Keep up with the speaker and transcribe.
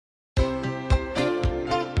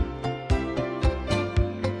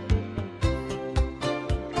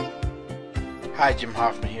Hi, Jim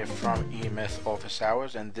Hoffman here from EMS Office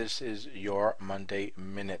Hours, and this is your Monday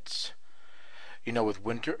Minutes. You know, with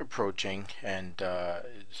winter approaching and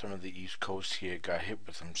some of the East Coast here got hit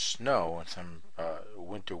with some snow and some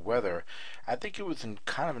winter weather, I think it was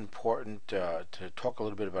kind of important to talk a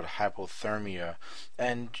little bit about hypothermia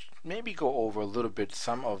and maybe go over a little bit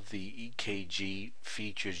some of the EKG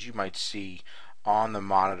features you might see on the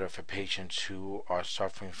monitor for patients who are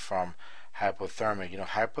suffering from hypothermia. You know,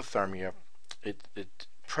 hypothermia, it's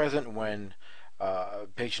present when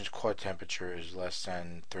patient's core temperature is less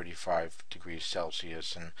than 35 degrees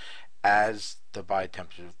Celsius, and as the body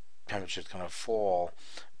temperature is going to fall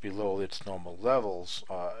below its normal levels,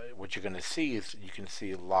 what you're going to see is you can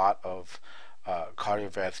see a lot of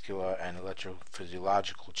cardiovascular and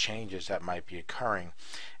electrophysiological changes that might be occurring.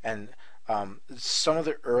 And some of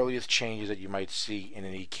the earliest changes that you might see in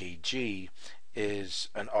an EKG is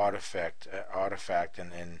an artifact,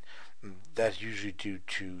 and that's usually due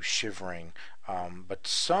to shivering. But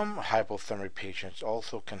some hypothermic patients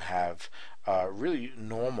also can have really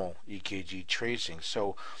normal EKG tracing.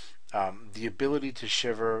 So the ability to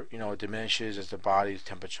shiver, diminishes as the body's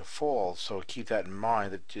temperature falls. So keep that in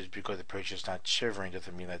mind, that just because the patient's not shivering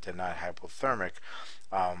doesn't mean that they're not hypothermic.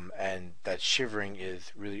 And that shivering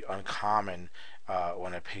is really uncommon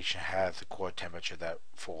when a patient has a core temperature that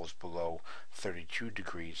falls below 32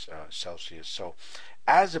 degrees Celsius. So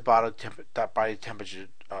as the body temperature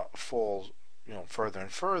falls, further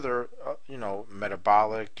and further,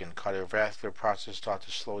 metabolic and cardiovascular processes start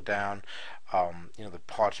to slow down. The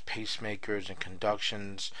parts pacemakers and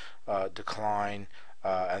conductions decline.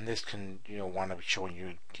 And this can, wind up showing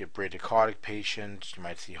you get bradycardic patients. You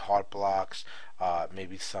might see heart blocks,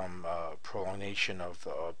 maybe some prolongation of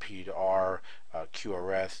the P to R,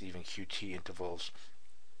 QRS, even QT intervals.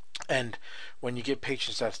 And when you get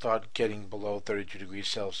patients that start getting below 32 degrees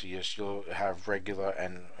Celsius, you'll have regular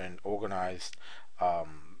and organized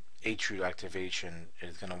atrial activation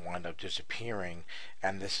is going to wind up disappearing,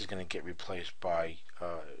 and this is going to get replaced by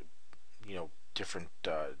different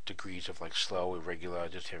degrees of like slow, irregular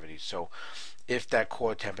activity. So if that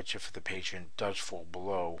core temperature for the patient does fall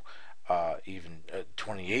below even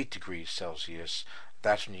 28 degrees Celsius,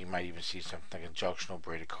 that's when you might even see something like a junctional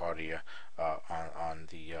bradycardia on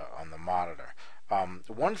the monitor.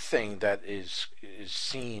 One thing that is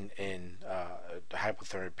seen in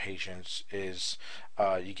hypothermic patients is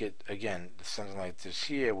you get, again, something like this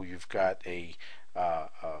here, where you've got the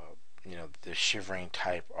shivering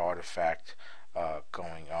type artifact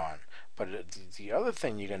going on. But the other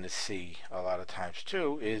thing you're going to see a lot of times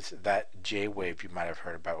too is that J wave you might have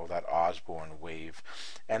heard about, or that Osborne wave.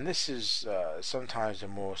 And this is sometimes a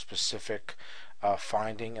more specific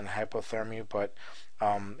finding in hypothermia, but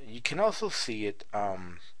you can also see it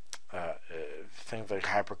things like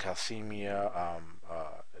hypercalcemia,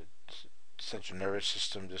 central nervous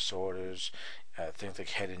system disorders, things like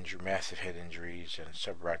head injury, massive head injuries, and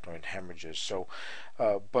subarachnoid hemorrhages. So,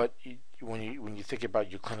 but when you think about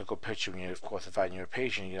your clinical picture, when you, of course, evaluate your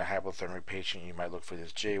patient, a hypothermic patient, you might look for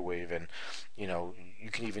this J wave, and you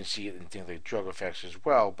can even see it in things like drug effects as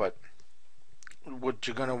well. But what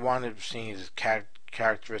you're going to want to see is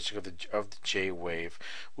characteristic of the J wave,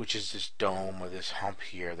 which is this dome or this hump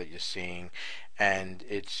here that you're seeing, and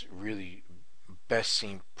it's really best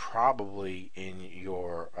seen probably in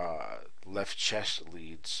your left chest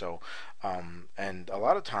lead. So and a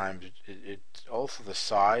lot of times it's also the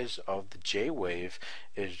size of the J wave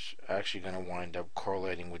is actually going to wind up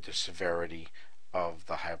correlating with the severity of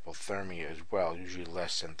the hypothermia as well, usually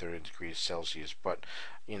less than 30 degrees Celsius, but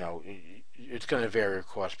it's going to vary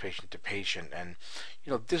across patient to patient. And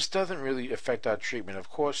this doesn't really affect our treatment. Of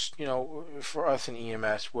course, for us in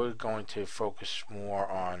EMS, we're going to focus more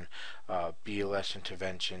on BLS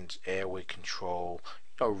interventions, airway control,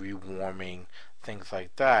 rewarming, things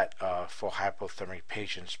like that for hypothermic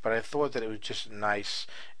patients. But I thought that it was just nice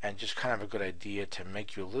and just kind of a good idea to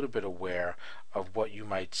make you a little bit aware of what you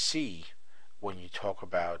might see when you talk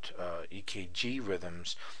about EKG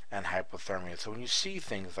rhythms and hypothermia. So when you see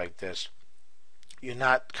things like this, you're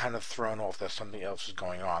not kind of thrown off that something else is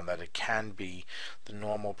going on, that it can be the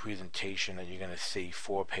normal presentation that you're going to see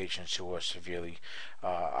for patients who are severely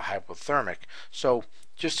hypothermic. So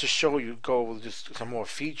just to show you, go over just some more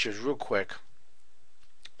features real quick.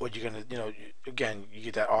 What you're going to, again, you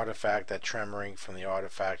get that artifact, that tremoring from the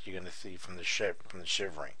artifact you're going to see from the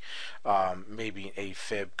shivering. Maybe an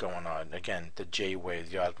AFib going on. Again, the J wave,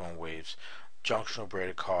 the Osborne waves, junctional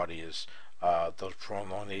bradycardias, those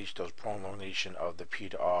prolongation of the P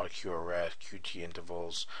to R, QRS, QT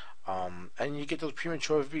intervals, and you get those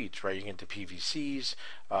premature beats, right? You get the PVCs,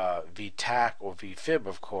 VTAC or VFib,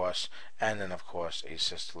 of course, and then of course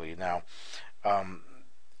asystole. Now, um,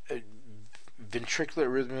 ventricular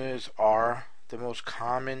arrhythmias are the most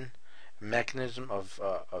common mechanism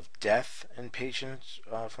of death in patients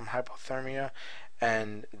from hypothermia,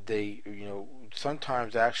 and they,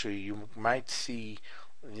 sometimes actually you might see,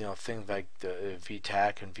 things like the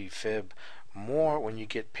VTAC and VFib more when you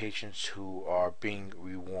get patients who are being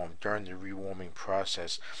rewarmed during the rewarming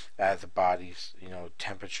process as the body's,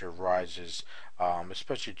 temperature rises,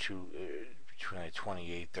 especially to between like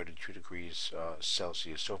 28, 32 degrees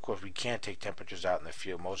Celsius. So of course we can't take temperatures out in the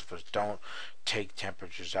field. Most of us don't take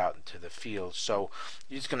temperatures out into the field. So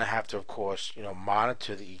you're just going to have to, of course,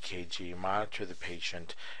 monitor the EKG, monitor the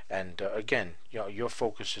patient, and again, your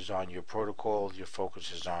focus is on your protocol. Your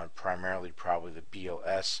focus is on primarily probably the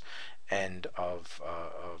BLS end of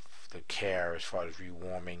the care as far as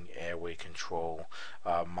rewarming, airway control,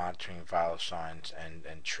 monitoring vital signs,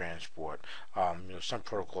 and transport. Some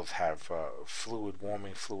protocols have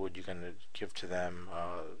warming fluid you're going to give to them,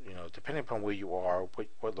 depending upon where you are,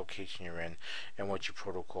 what location you're in, and what your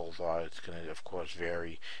protocols are. It's going to, of course,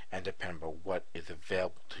 vary and depend on what is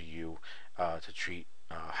available to you to treat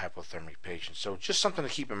hypothermic patients. So just something to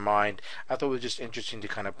keep in mind. I thought it was just interesting to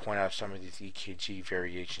kind of point out some of these EKG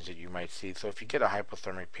variations that you might see. So if you get a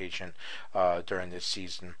hypothermic patient during this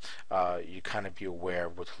season, you kind of be aware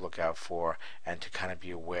of what to look out for, and to kind of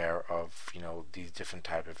be aware of these different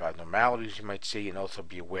type of abnormalities you might see, and also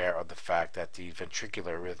be aware of the fact that the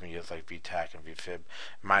ventricular arrhythmias like VTAC and VFib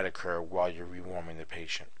might occur while you're rewarming the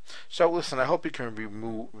patient. So listen, I hope you can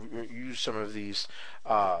use some of these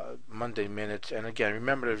Monday minutes, and again,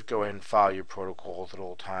 remember to go ahead and follow your protocols at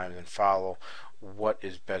all times and follow what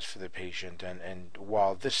is best for the patient. And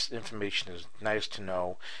while this information is nice to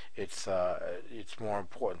know, it's more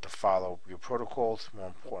important to follow your protocols. More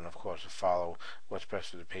important, of course, to follow what's best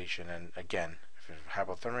for the patient. And again, if you have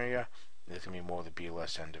hypothermia, there's going to be more the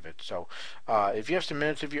BLS end of it. So if you have some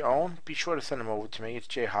minutes of your own, be sure to send them over to me. It's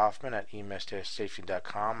jhoffman at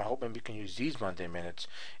ems-safety.com. I hope maybe you can use these Monday minutes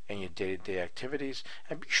in your day-to-day activities.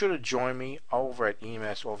 And be sure to join me over at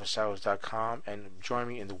emsofficehours.com and join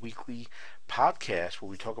me in the weekly podcast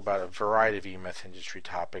where we talk about a variety of EMS industry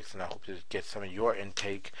topics. And I hope to get some of your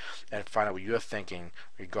intake and find out what you're thinking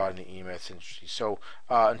regarding the EMS industry. So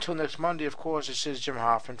until next Monday, of course, this is Jim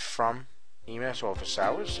Hoffman from EMS Office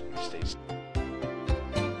Hours. Stay safe.